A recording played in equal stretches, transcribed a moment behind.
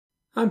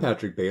I'm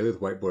Patrick Bailey with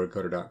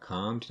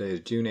whiteboardcoder.com. Today is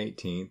June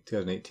 18th,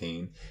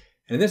 2018.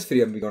 And in this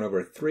video, I'm going to be going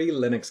over 3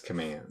 Linux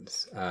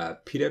commands,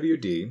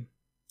 pwd,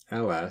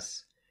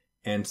 ls,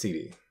 and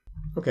cd.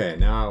 Okay,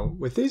 now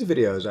with these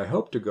videos, I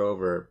hope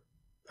to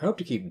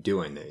keep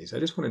doing these. I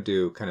just want to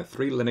do kind of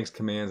 3 Linux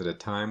commands at a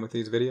time with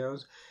these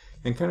videos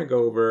and kind of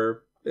go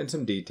over in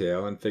some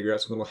detail and figure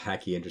out some little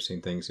hacky,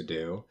 interesting things to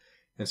do.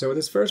 And so with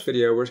this first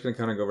video, we're just going to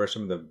kind of go over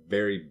some of the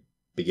very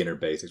beginner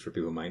basics for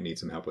people who might need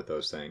some help with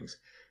those things.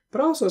 But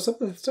also,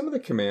 some of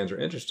the commands are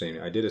interesting.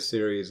 I did a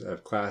series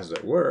of classes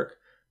at work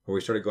where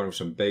we started going over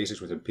some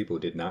basics with people who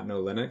did not know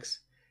Linux,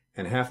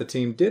 and half the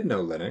team did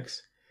know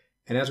Linux.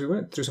 And as we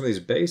went through some of these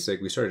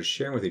basics, we started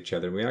sharing with each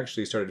other, and we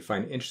actually started to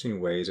find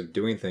interesting ways of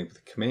doing things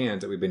with the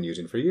commands that we've been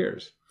using for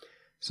years.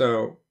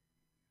 So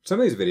some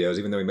of these videos,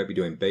 even though we might be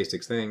doing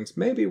basic things,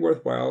 may be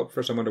worthwhile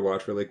for someone to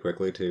watch really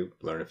quickly to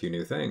learn a few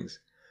new things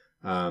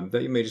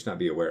that you may just not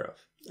be aware of.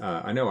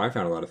 I know I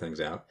found a lot of things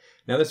out.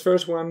 Now this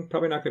first one,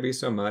 probably not going to be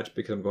so much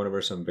because I'm going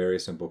over some very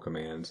simple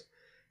commands.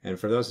 And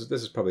for those,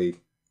 this is probably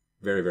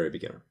very, very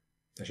beginner.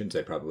 I shouldn't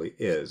say probably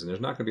is, and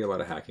there's not going to be a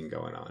lot of hacking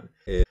going on.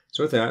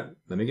 So with that,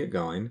 let me get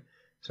going.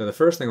 So the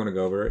first thing I want to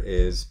go over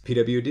is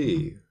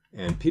pwd.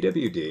 And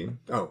pwd,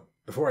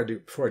 before I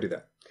do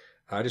that,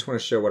 I just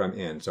want to show what I'm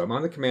in. So I'm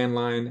on the command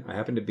line. I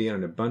happen to be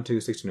on an Ubuntu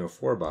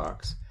 1604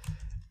 box.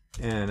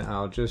 And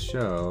I'll just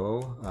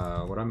show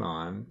what I'm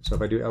on. So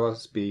if I do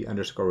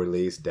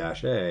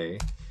lsb_release-a,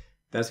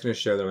 that's going to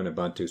show that I'm in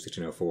Ubuntu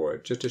 1604,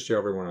 just to show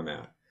everyone I'm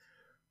at.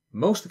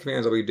 Most of the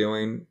commands I'll be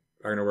doing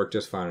are going to work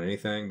just fine on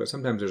anything, but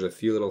sometimes there's a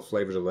few little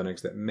flavors of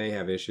Linux that may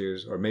have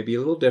issues, or may be a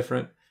little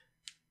different.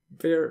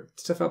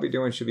 Stuff I'll be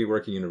doing should be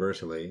working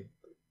universally,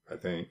 I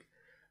think.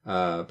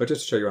 But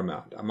just to show you where I'm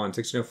at. I'm on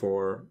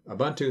 1604,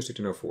 Ubuntu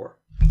 1604.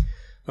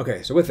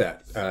 Okay, so with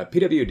that,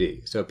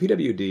 pwd. So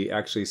pwd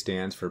actually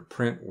stands for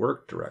print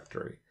work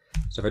directory.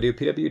 So if I do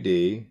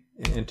pwd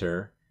and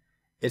enter,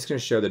 it's going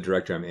to show the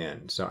directory I'm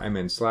in. So I'm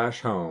in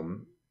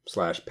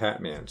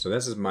 /home/patman. So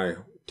this is my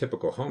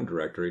typical home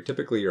directory.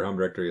 Typically your home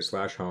directory is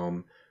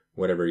 /home,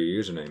 whatever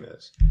your username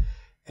is.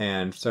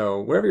 And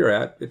so wherever you're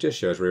at, it just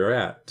shows where you're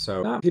at.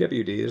 So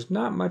pwd, there's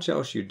not much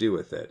else you do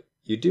with it.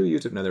 You do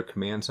use it in other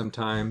commands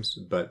sometimes,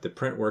 but the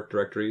print work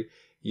directory,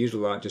 you use a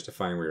lot just to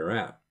find where you're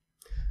at.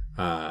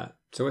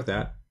 So with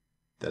that,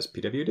 that's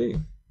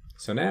pwd.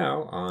 So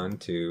now on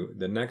to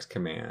the next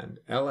command,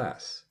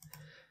 ls.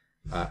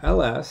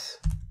 ls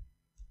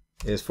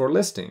is for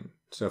listing.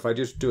 So if I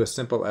just do a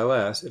simple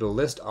ls, it'll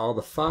list all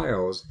the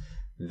files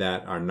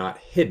that are not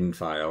hidden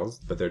files,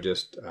 but they're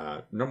just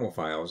normal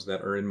files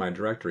that are in my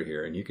directory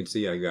here. And you can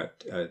see I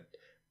got,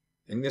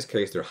 in this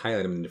case, they're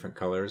highlighted in different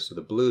colors. So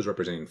the blue is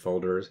representing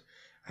folders.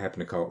 I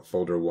happen to call it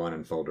folder 1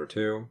 and folder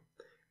 2.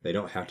 They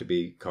don't have to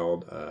be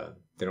called,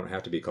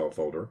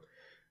 folder.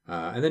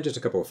 And then just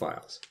a couple of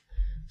files.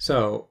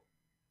 So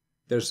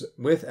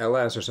with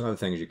ls, there's some other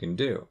things you can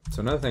do. So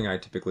another thing I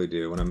typically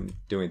do when I'm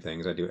doing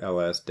things, I do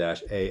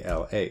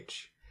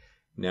ls-alh.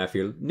 Now if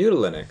you're new to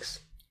Linux,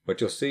 what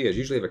you'll see is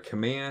usually you have a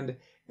command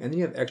and then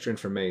you have extra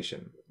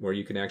information where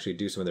you can actually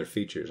do some of their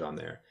features on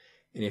there.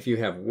 And if you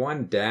have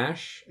one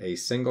dash, a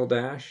single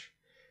dash,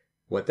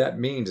 what that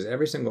means is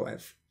every single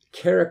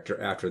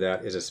character after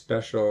that is a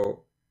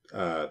special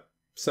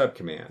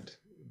subcommand.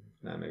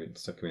 Now, maybe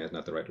subcommand is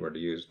not the right word to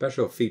use.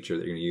 Special feature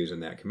that you're going to use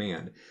in that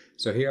command.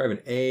 So here I have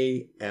an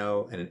A,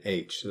 L, and an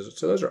H.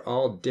 So those are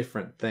all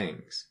different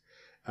things.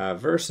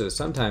 Versus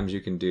sometimes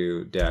you can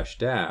do dash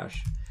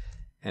dash.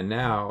 And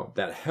now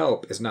that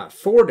help is not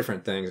 4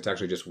 different things. It's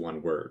actually just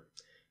one word.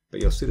 But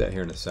you'll see that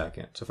here in a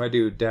second. So if I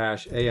do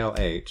dash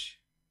ALH,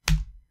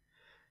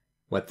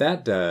 what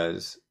that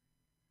does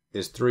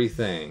is 3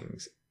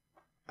 things.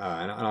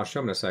 And I'll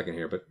show them in a second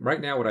here. But right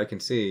now what I can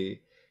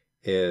see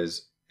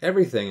is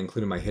everything,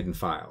 including my hidden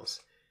files.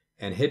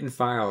 And hidden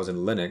files in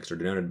Linux are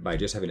denoted by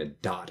just having a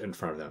dot in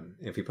front of them.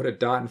 If you put a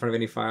dot in front of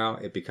any file,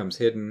 it becomes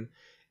hidden,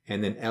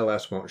 and then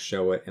ls won't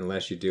show it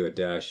unless you do a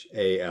dash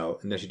al,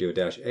 unless you do a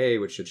dash a,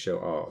 which should show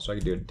all. So I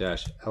can do a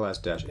dash ls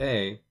dash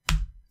a,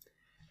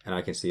 and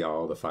I can see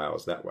all the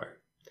files that way.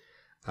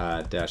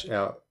 Dash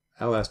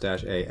ls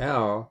dash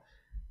al,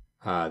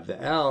 the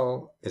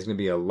L is going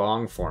to be a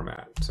long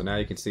format. So now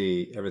you can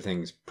see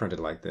everything's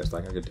printed like this.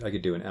 Like I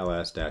could do an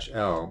ls dash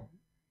l,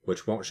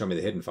 which won't show me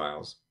the hidden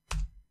files.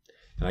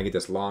 And I get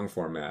this long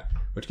format,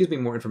 which gives me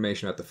more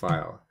information about the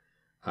file.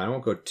 I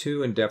won't go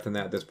too in depth on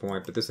that at this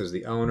point, but this is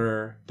the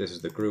owner, this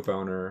is the group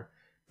owner,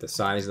 the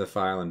size of the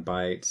file in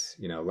bytes.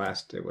 You know,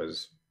 last it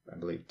was, I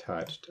believe,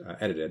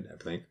 edited, I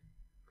think.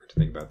 I have to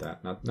think about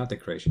that, not the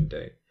creation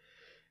date.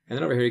 And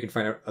then over here you can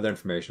find other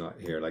information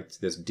here, like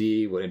this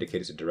D will indicate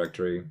it's a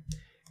directory. And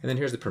then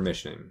here's the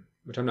permissioning,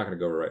 which I'm not going to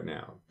go over right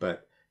now,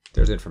 but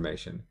there's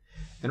information.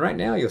 And right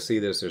now you'll see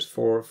there's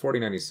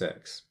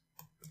 4096.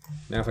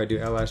 Now if I do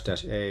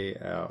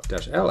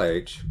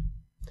ls-al-lh,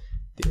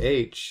 the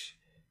H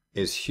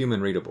is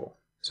human readable.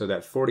 So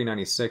that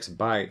 4096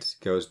 bytes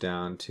goes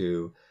down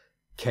to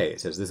K.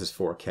 It says this is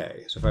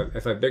 4K. So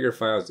if I have bigger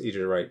files, it's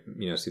easier to write,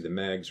 see the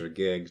megs or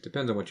gigs,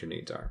 depends on what your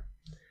needs are.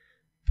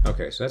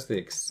 Okay, so that's the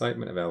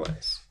excitement of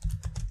ls.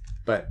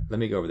 But let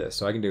me go over this.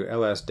 So I can do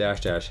ls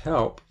dash dash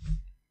help,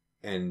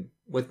 and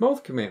with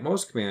most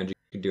commands you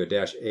can do a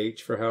dash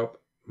h for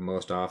help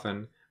most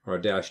often, or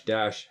a dash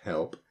dash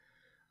help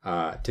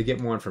to get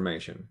more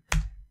information.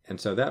 And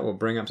so that will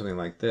bring up something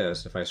like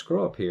this. If I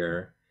scroll up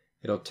here,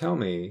 it'll tell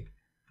me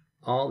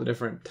all the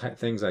different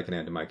things I can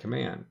add to my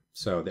command.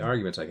 So the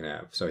arguments I can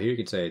have. So here you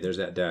can say there's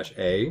that dash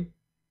a,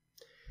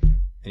 and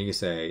you can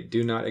say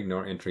do not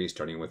ignore entries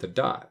starting with a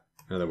dot.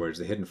 In other words,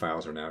 the hidden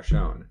files are now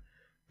shown.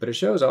 But it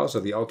shows also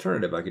the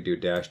alternative. I could do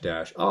dash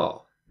dash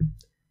all.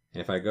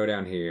 And if I go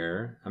down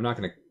here, I'm not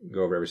going to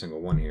go over every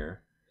single one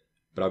here,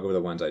 but I'll go over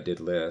the ones I did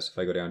list. If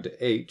I go down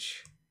to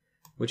H,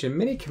 which in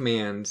many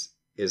commands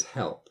is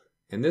help.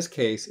 In this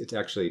case, it's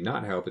actually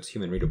not help, it's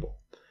human readable.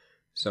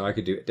 So I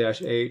could do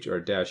dash H or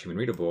dash human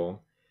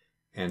readable,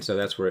 and so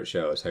that's where it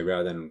shows. So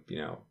rather than,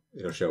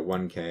 it'll show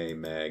 1K,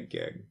 meg,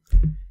 gig.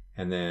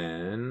 And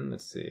then,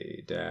 let's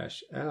see,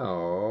 dash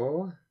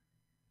L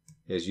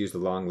is use the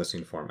long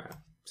listing format.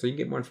 So you can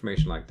get more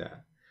information like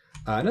that.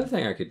 Another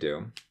thing I could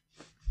do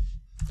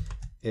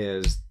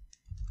is,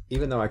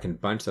 even though I can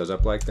bunch those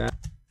up like that,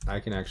 I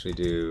can actually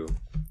do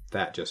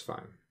that just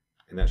fine.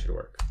 And that should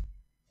work.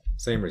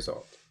 Same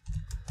result.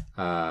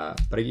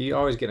 But you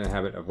always get in a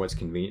habit of what's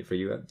convenient for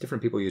you.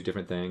 Different people use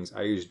different things.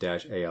 I use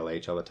dash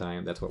ALH all the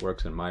time. That's what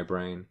works in my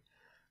brain.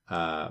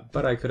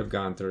 But I could have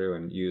gone through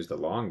and used the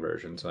long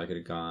version. So I could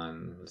have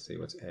gone, let's see,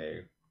 what's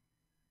A?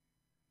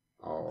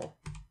 All.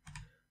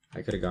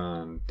 I could have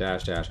gone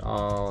dash dash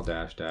all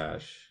dash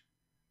dash.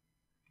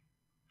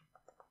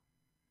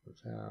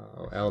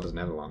 Oh, L doesn't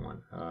have a long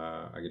one.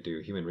 I could do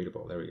human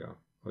readable. There we go.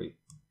 Wait,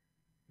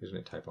 who's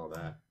going to type all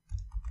that?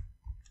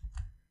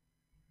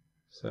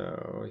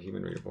 So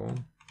human readable.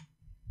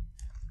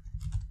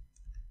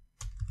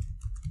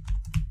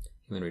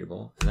 Human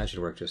readable, and that should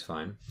work just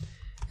fine.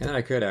 And then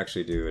I could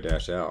actually do a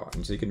dash L,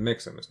 and so you can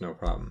mix them. It's no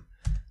problem.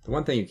 The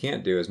one thing you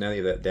can't do is now that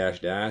you have that dash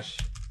dash,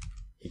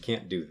 you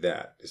can't do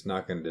that. It's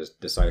not going to just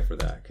decipher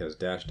that because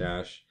dash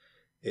dash,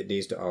 it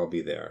needs to all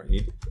be there.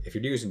 If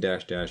you're using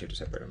dash dash, you have to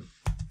separate them.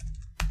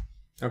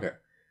 Okay,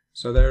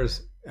 so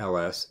there's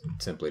ls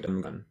simply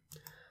done.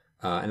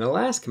 And the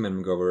last command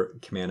I'm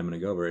going to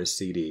go over is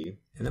cd,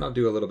 and then I'll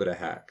do a little bit of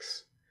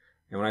hacks.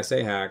 And when I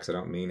say hacks, I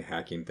don't mean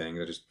hacking things.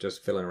 I'm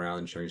just fiddling around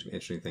and showing you some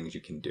interesting things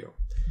you can do.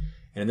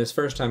 And in this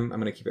first time, I'm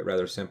going to keep it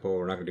rather simple.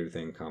 We're not going to do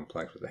anything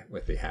complex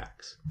with the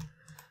hacks.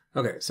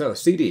 Okay, so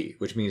cd,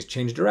 which means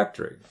change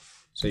directory.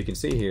 So you can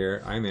see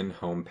here, I'm in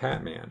home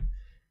Patman.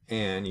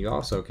 And you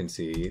also can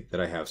see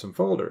that I have some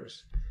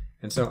folders.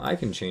 And so I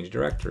can change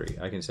directory.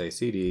 I can say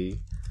cd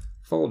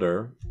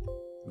folder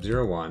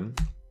 01,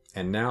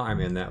 and now I'm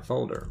in that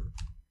folder.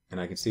 And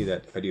I can see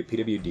that if I do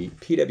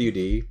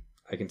pwd,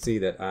 I can see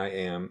that I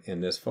am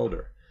in this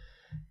folder.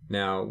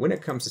 Now, when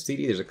it comes to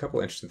cd, there's a couple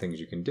interesting things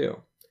you can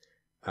do.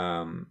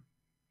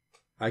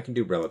 I can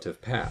do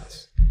relative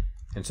paths.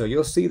 And so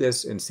you'll see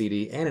this in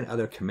cd and in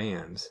other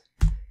commands,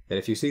 that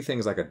if you see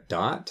things like a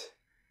dot,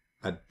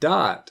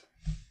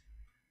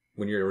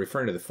 when you're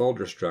referring to the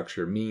folder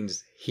structure,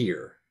 means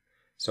here.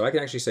 So I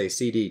can actually say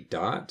cd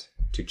dot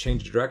to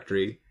change the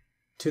directory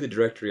to the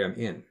directory I'm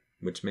in,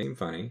 which may seem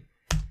funny,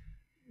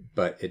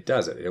 but it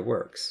does it. It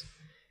works.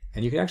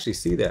 And you can actually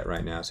see that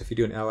right now. So if you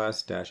do an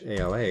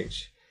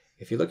ls-alh,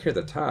 if you look here at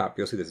the top,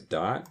 you'll see this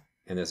dot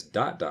and this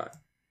dot dot.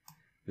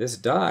 This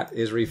dot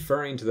is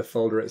referring to the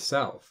folder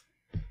itself.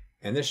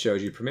 And this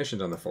shows you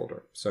permissions on the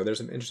folder. So there's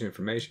some interesting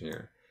information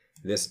here.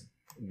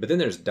 But then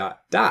there's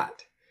dot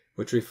dot,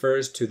 which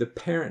refers to the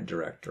parent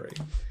directory.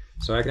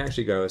 So I can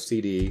actually go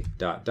cd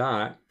dot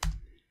dot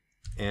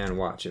and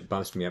watch, it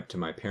bumps me up to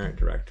my parent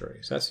directory.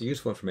 So that's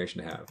useful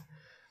information to have.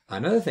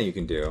 Another thing you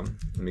can do,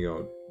 let me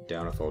go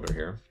down a folder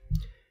here,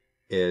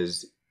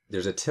 is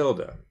there's a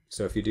tilde.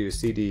 So if you do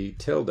cd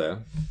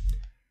tilde,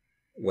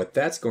 what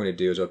that's going to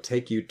do is it'll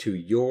take you to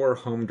your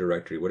home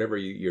directory, whatever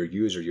your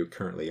user you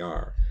currently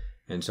are.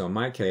 And so in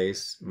my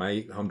case,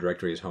 my home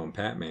directory is home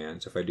Patman.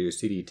 So if I do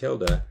cd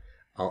tilde,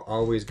 I'll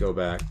always go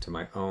back to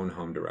my own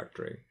home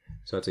directory.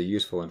 So that's a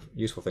useful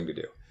thing to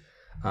do.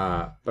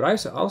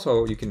 But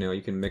also you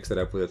can mix it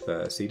up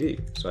with cd.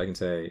 So I can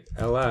say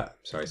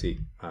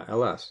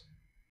ls.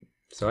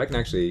 So I can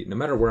actually, no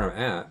matter where I'm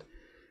at,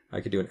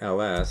 I could do an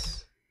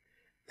ls,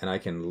 and I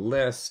can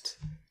list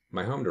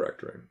my home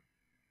directory.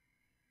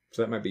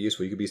 So that might be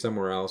useful. You could be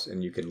somewhere else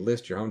and you can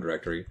list your home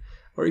directory,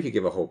 or you could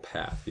give a whole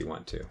path if you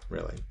want to,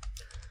 really.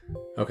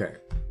 Okay,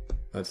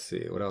 let's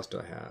see, what else do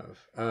I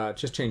have?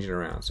 Just changing it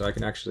around. So I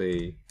can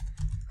actually,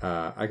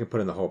 I can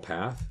put in the whole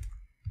path.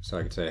 So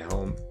I could say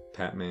home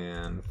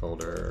Patman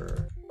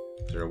folder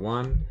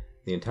 01.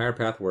 The entire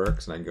path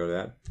works, and I can go to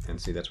that and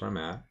see that's where I'm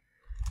at.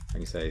 I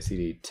can say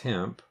cd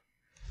temp,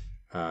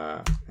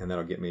 and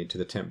that'll get me to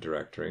the temp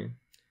directory.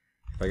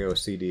 If I go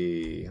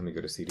cd, let me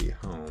go to cd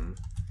home.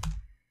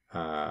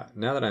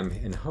 Now that I'm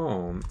in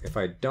home, if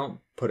I don't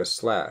put a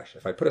slash,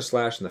 if I put a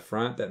slash in the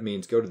front, that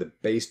means go to the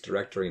base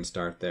directory and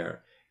start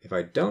there. If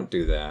I don't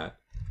do that,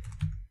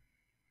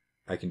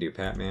 I can do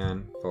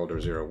Patman folder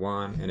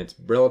 01, and it's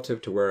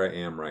relative to where I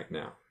am right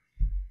now.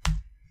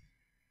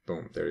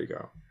 Boom, there you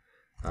go.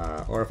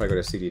 Or if I go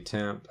to cd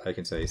temp, I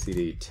can say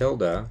cd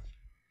tilde.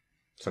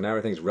 So now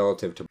everything's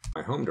relative to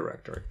my home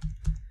directory.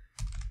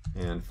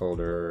 And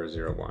folder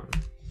 01.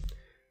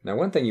 Now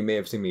one thing you may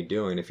have seen me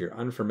doing, if you're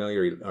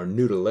unfamiliar or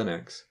new to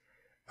Linux,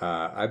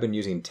 I've been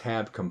using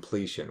tab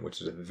completion,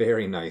 which is a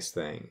very nice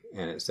thing.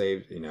 And it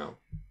saves, you know,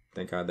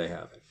 thank God they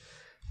have it.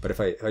 But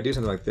if I do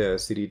something like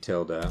this, cd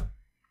tilde,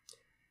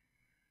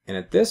 and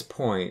at this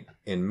point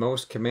in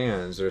most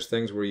commands, there's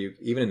things where you,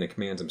 even in the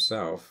commands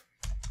themselves,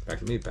 in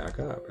fact, let me back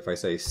up. If I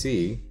say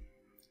C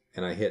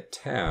and I hit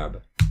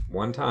tab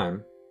one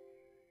time,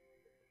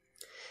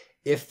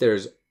 if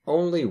there's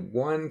only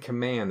one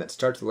command that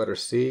starts with the letter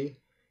C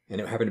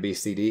and it happened to be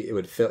CD, it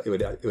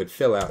would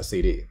fill out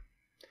CD.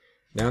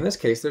 Now in this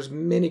case, there's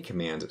many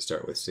commands that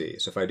start with C.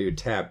 So if I do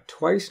tab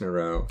twice in a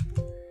row,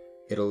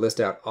 it'll list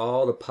out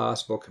all the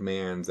possible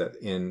commands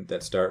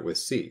that start with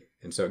C.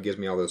 And so it gives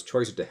me all those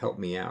choices to help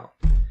me out.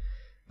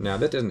 Now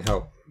that doesn't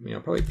help, you know,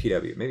 probably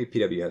PW. Maybe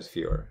PW has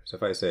fewer. So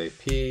if I say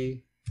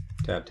P,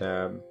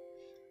 tab,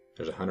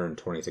 there's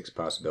 126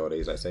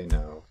 possibilities. I say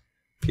no.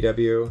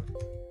 PW,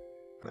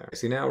 there.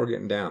 See, now we're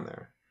getting down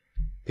there.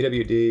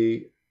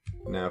 PWD,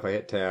 now if I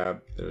hit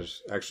tab,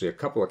 there's actually a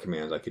couple of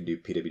commands I could do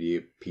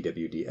PWD,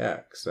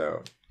 PWDX.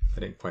 So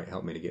that didn't quite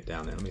help me to get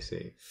down there. Let me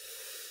see.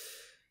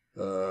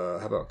 How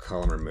about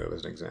column remove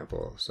as an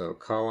example? So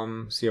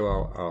column,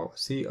 C-O-L-R,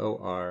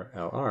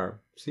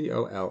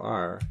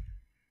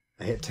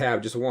 I hit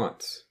tab just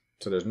once.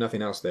 So there's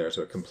nothing else there,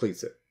 so it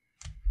completes it.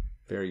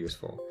 Very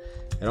useful.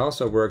 It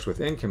also works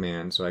within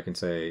commands, so I can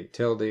say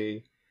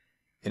tilde,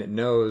 and it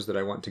knows that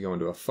I want to go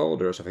into a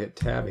folder. So if I hit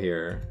tab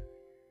here,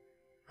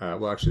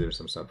 well, actually there's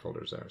some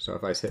subfolders there. So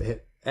if I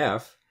hit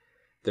F,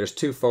 there's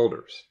two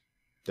folders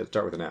that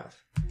start with an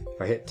F. If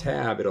I hit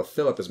tab, it'll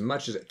fill up as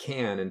much as it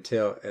can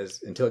until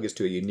it gets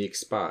to a unique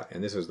spot.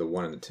 And this is the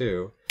 1 and the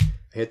 2. I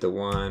hit the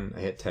 1, I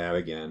hit tab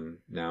again,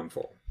 now I'm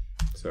full.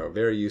 So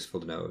very useful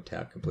to know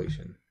tab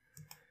completion.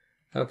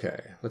 Okay,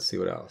 let's see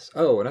what else.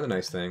 Oh, another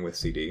nice thing with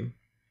CD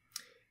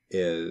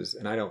is,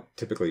 and I don't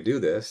typically do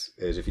this,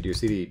 is if you do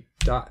CD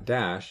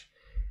dash,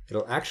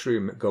 it'll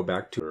actually go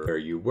back to where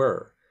you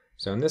were.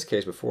 So in this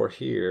case, before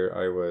here,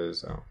 I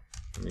was,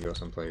 let me go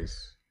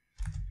someplace.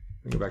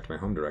 Let me go back to my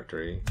home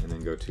directory and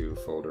then go to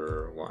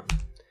folder 1.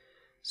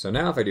 So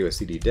now if I do a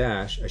CD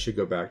dash, I should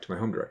go back to my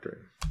home directory.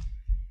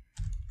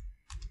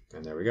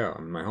 And there we go,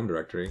 I'm in my home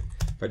directory.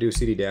 If I do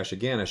CD dash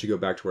again, I should go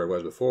back to where I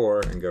was before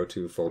and go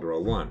to folder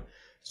 01.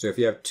 So if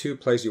you have two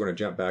places you want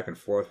to jump back and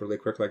forth really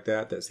quick like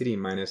that, that CD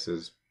minus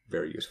is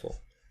very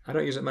useful. I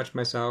don't use it much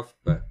myself,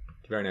 but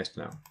it's very nice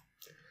to know.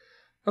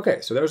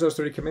 Okay, so there's those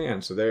 3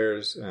 commands. So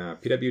there's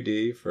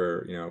PWD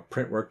for, you know,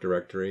 print work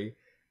directory,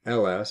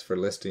 LS for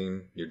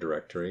listing your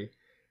directory,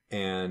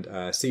 and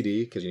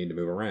CD because you need to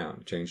move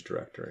around, change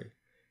directory.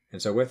 And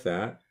so with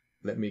that,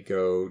 let me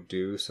go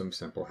do some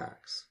simple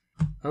hacks.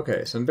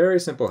 Okay, some very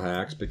simple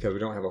hacks because we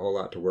don't have a whole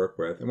lot to work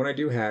with. And when I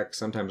do hacks,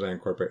 sometimes I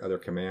incorporate other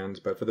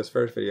commands, but for this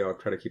first video, I'll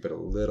try to keep it a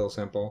little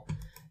simple.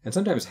 And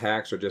sometimes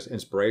hacks are just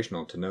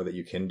inspirational to know that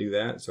you can do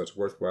that, so it's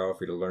worthwhile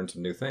for you to learn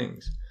some new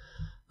things.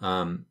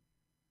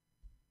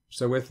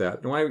 So with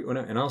that,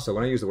 and also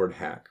when I use the word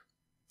hack,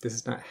 this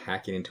is not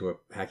hacking into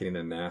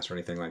NAS or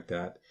anything like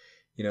that.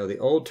 You know, the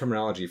old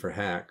terminology for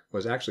hack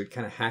was actually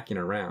kind of hacking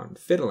around,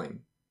 fiddling.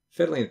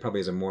 Fiddling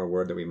probably is a more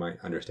word that we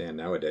might understand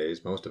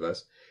nowadays, most of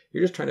us.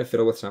 You're just trying to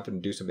fiddle with something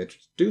and do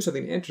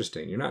something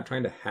interesting. You're not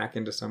trying to hack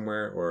into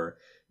somewhere or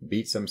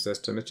beat some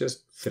system. It's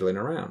just fiddling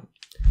around.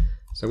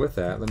 So with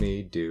that, let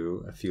me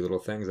do a few little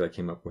things that I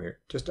came up with here.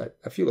 Just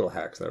a few little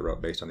hacks that I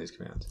wrote based on these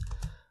commands.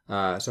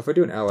 So if I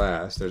do an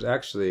ls, there's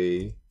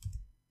actually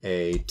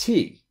a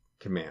t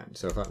command.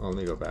 So let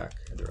me go back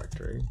a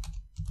directory.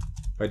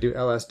 If I do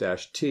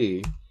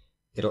ls-t,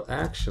 it'll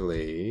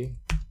actually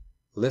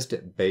list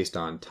it based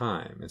on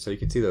time. And so you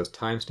can see those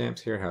timestamps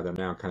here, how they're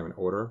now kind of in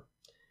order.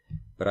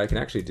 But I can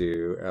actually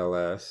do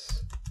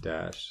ls-,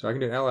 so I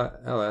can do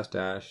ls-lt,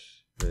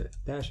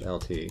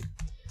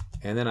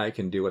 and then I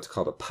can do what's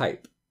called a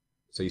pipe.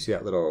 So you see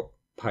that little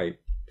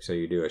pipe, so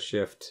you do a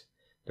shift.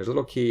 There's a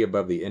little key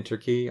above the enter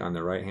key on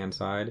the right hand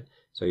side.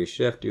 So you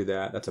shift, do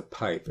that, that's a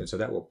pipe. And so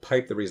that will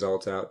pipe the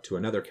results out to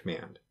another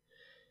command.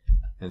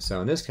 And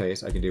so in this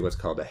case, I can do what's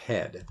called a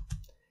head.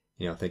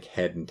 You know, think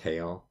head and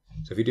tail.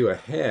 So if you do a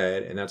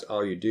head and that's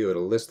all you do,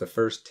 it'll list the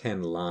first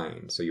 10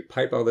 lines. So you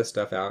pipe all this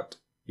stuff out,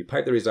 you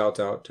pipe the results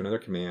out to another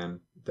command,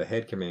 the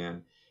head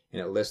command,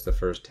 and it lists the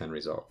first 10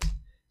 results.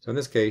 So in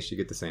this case, you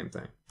get the same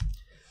thing.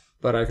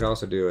 But I could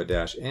also do a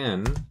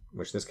 -n,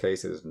 which in this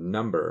case is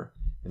number,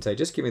 and say,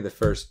 just give me the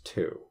first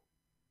 2.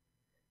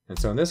 And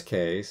so in this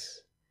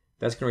case,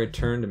 that's going to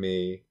return to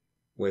me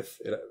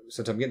with,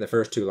 since I'm getting the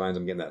first 2 lines,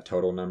 I'm getting that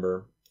total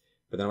number,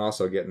 but then I'm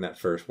also getting that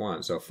first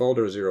one. So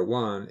folder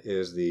 01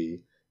 is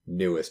the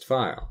newest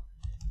file.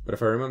 But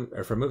if I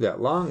remove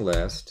that long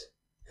list,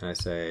 and I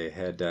say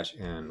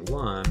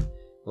head-n1,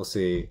 we'll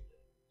see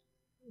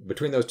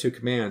between those 2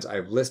 commands,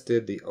 I've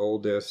listed the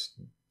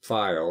oldest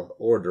file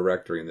or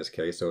directory in this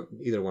case, so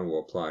either one will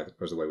apply. That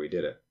was the way we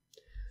did it.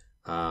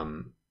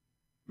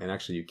 And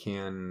actually you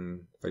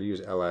can, if I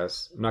use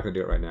ls, I'm not going to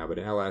do it right now, but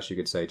in ls you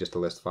could say just to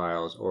list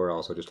files or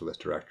also just to list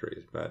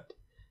directories. But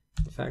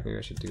in fact, maybe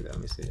I should do that.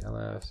 Let me see,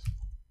 ls.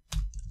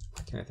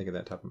 Why can't I think of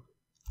that top?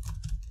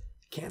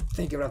 Can't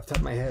think of it off the top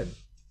of my head.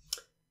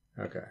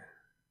 Okay.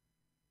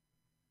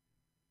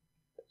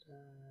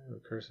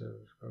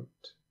 Recursive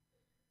quote.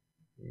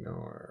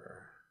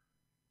 Ignore.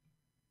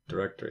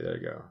 Directory, there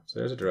you go. So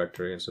there's a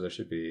directory, and so there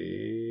should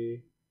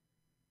be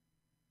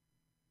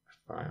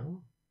a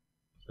file.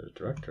 So there's a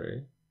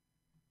directory.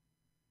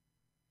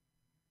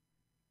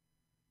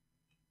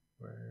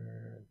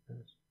 Where is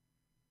this?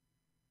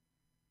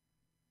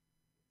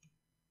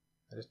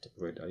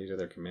 I use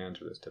other commands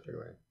for this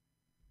typically.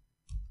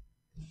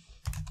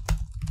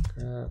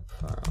 Grab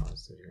file.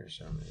 Let's see if you're going to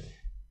show me.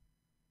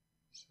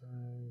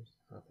 Size,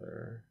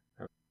 author.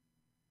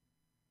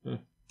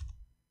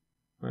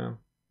 Well,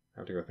 I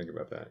have to go think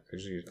about that. I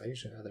usually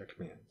use other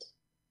commands.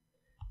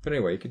 But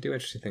anyway, you could do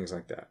interesting things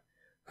like that.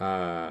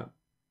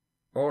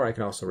 Or I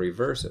can also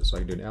reverse it. So I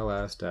can do an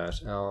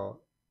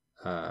ls-l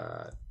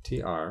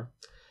tr,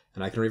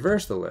 and I can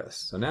reverse the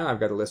list. So now I've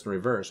got the list in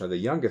reverse, or the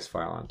youngest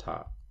file on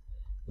top.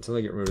 And so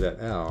I get rid of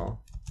that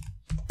L,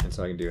 and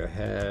so I can do a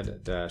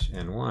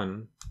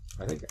head-n1.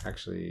 I think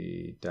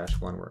actually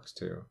 -1 works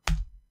too.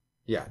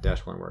 Yeah,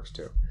 -1 works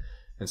too.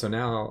 And so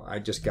now I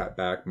just got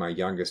back my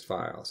youngest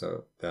file.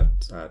 So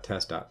that's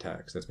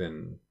test.txt. That's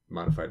been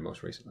modified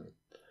most recently.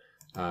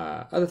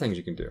 Other things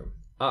you can do.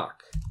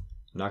 awk.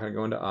 I'm not going to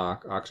go into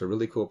awk. Awk's a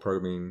really cool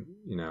programming,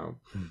 you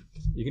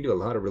can do a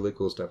lot of really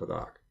cool stuff with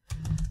awk.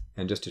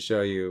 And just to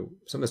show you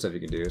some of the stuff you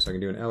can do, so I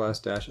can do an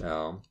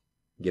ls-l,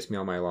 gets me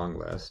on my long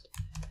list.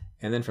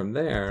 And then from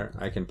there,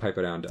 I can pipe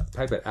it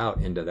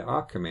out into the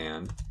awk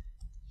command,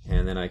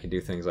 and then I can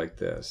do things like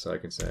this. So I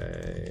can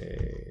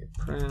say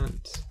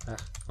print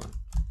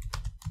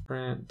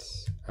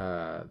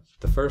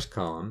the first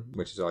column,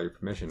 which is all your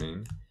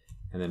permissioning,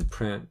 and then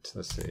print,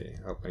 let's see,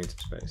 oh, I need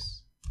some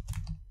space.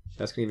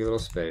 That's going to give you a little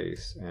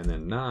space, and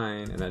then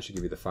 9, and that should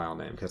give you the file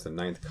name, because it's the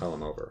 9th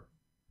column over.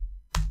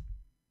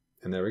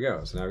 And there we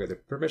go. So now I've got the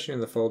permission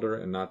in the folder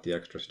and not the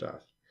extra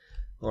stuff.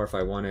 Or if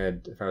I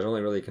was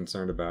only really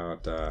concerned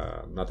about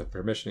not the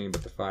permissioning,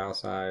 but the file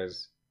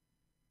size,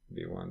 it'd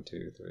be 1,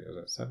 2, 3, was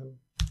that 7?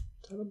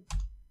 7?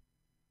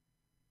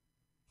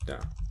 No,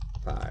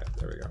 5,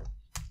 there we go.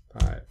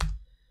 5.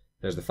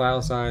 There's the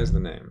file size and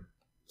the name.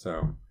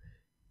 So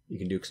you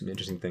can do some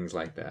interesting things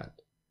like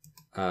that.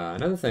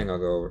 Another thing I'll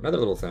go over, another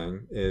little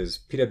thing is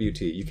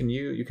PWT.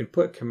 You can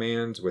put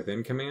commands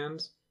within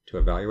commands to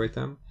evaluate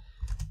them.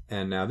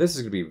 And now this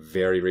is going to be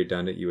very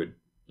redundant. You would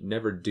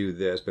never do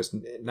this, but it's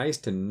nice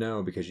to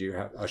know because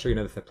I'll show you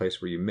another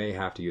place where you may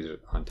have to use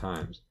it on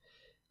times.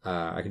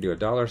 I can do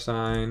a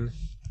 $sign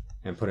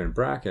and put in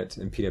brackets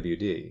in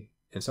PWD.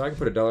 And so I can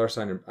put a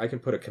 $sign and I can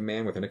put a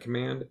command within a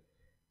command.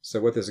 So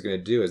what this is going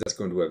to do is that's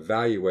going to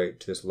evaluate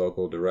to this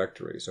local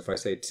directory. So if I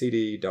say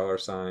cd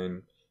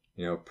 $,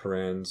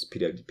 parens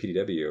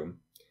pdw,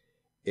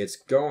 it's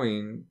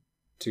going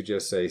to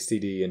just say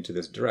cd into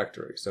this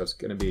directory. So it's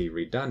going to be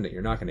redundant.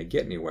 You're not going to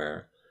get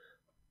anywhere.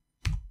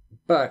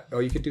 But,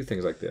 you could do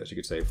things like this. You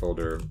could say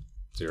folder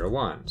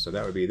 01. So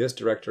that would be this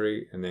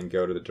directory, and then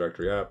go to the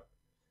directory up.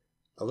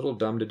 A little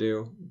dumb to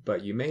do,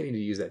 but you may need to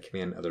use that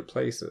command in other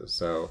places.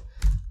 So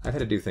I've had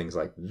to do things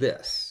like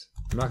this.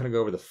 I'm not going to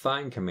go over the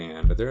find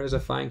command, but there is a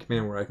find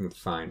command where I can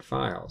find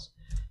files.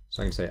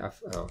 So I can say,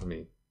 let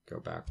me go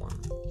back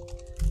one.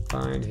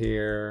 Find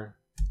here,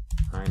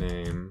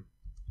 iname,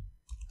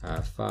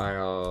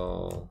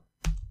 files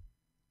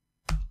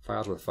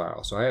with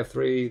files. So I have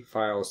 3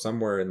 files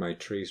somewhere in my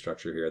tree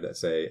structure here that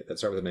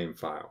start with the name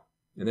file,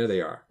 and there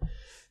they are.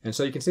 And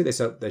so you can see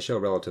they show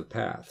relative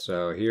path.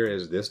 So here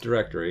is this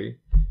directory,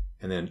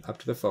 and then up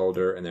to the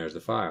folder, and there's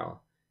the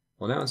file.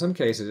 Well, now in some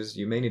cases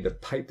you may need to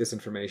pipe this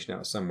information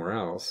out somewhere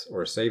else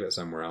or save it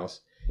somewhere else,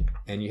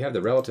 and you have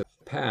the relative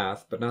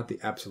path but not the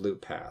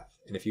absolute path.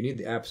 And if you need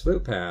the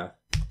absolute path,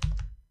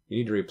 you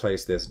need to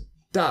replace this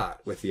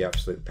dot with the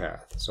absolute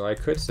path. So I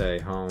could say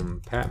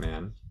home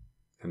patman,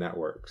 and that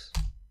works.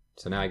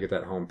 So now I get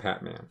that home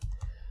patman.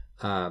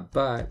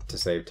 But to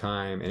save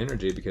time and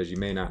energy, because you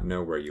may not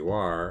know where you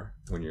are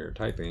when you're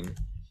typing,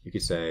 you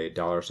could say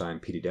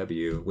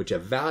 $PDW, which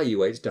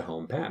evaluates to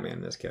home patman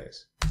in this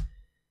case.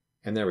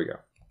 And there we go.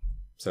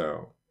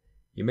 So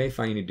you may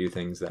find you need to do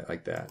things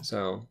like that.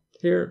 So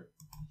here,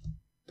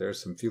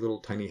 there's some few little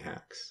tiny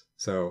hacks.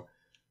 So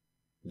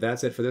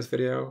that's it for this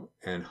video,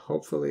 and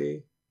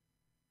hopefully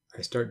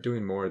I start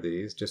doing more of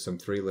these, just some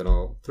three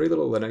little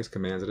Linux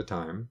commands at a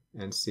time,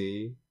 and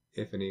see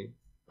if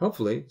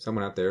hopefully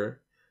someone out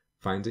there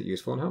finds it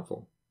useful and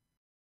helpful.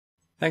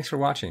 Thanks for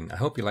watching. I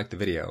hope you liked the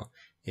video.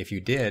 If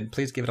you did,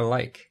 please give it a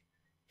like.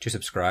 To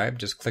subscribe,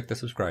 just click the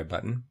subscribe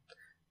button.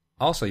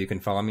 Also, you can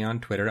follow me on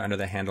Twitter under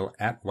the handle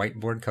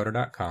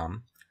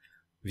 @whiteboardcoder.com.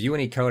 View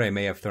any code I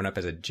may have thrown up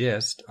as a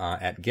gist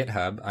at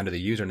GitHub under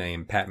the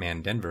username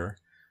PatmanDenver,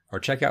 or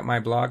check out my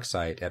blog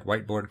site at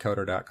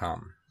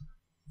whiteboardcoder.com.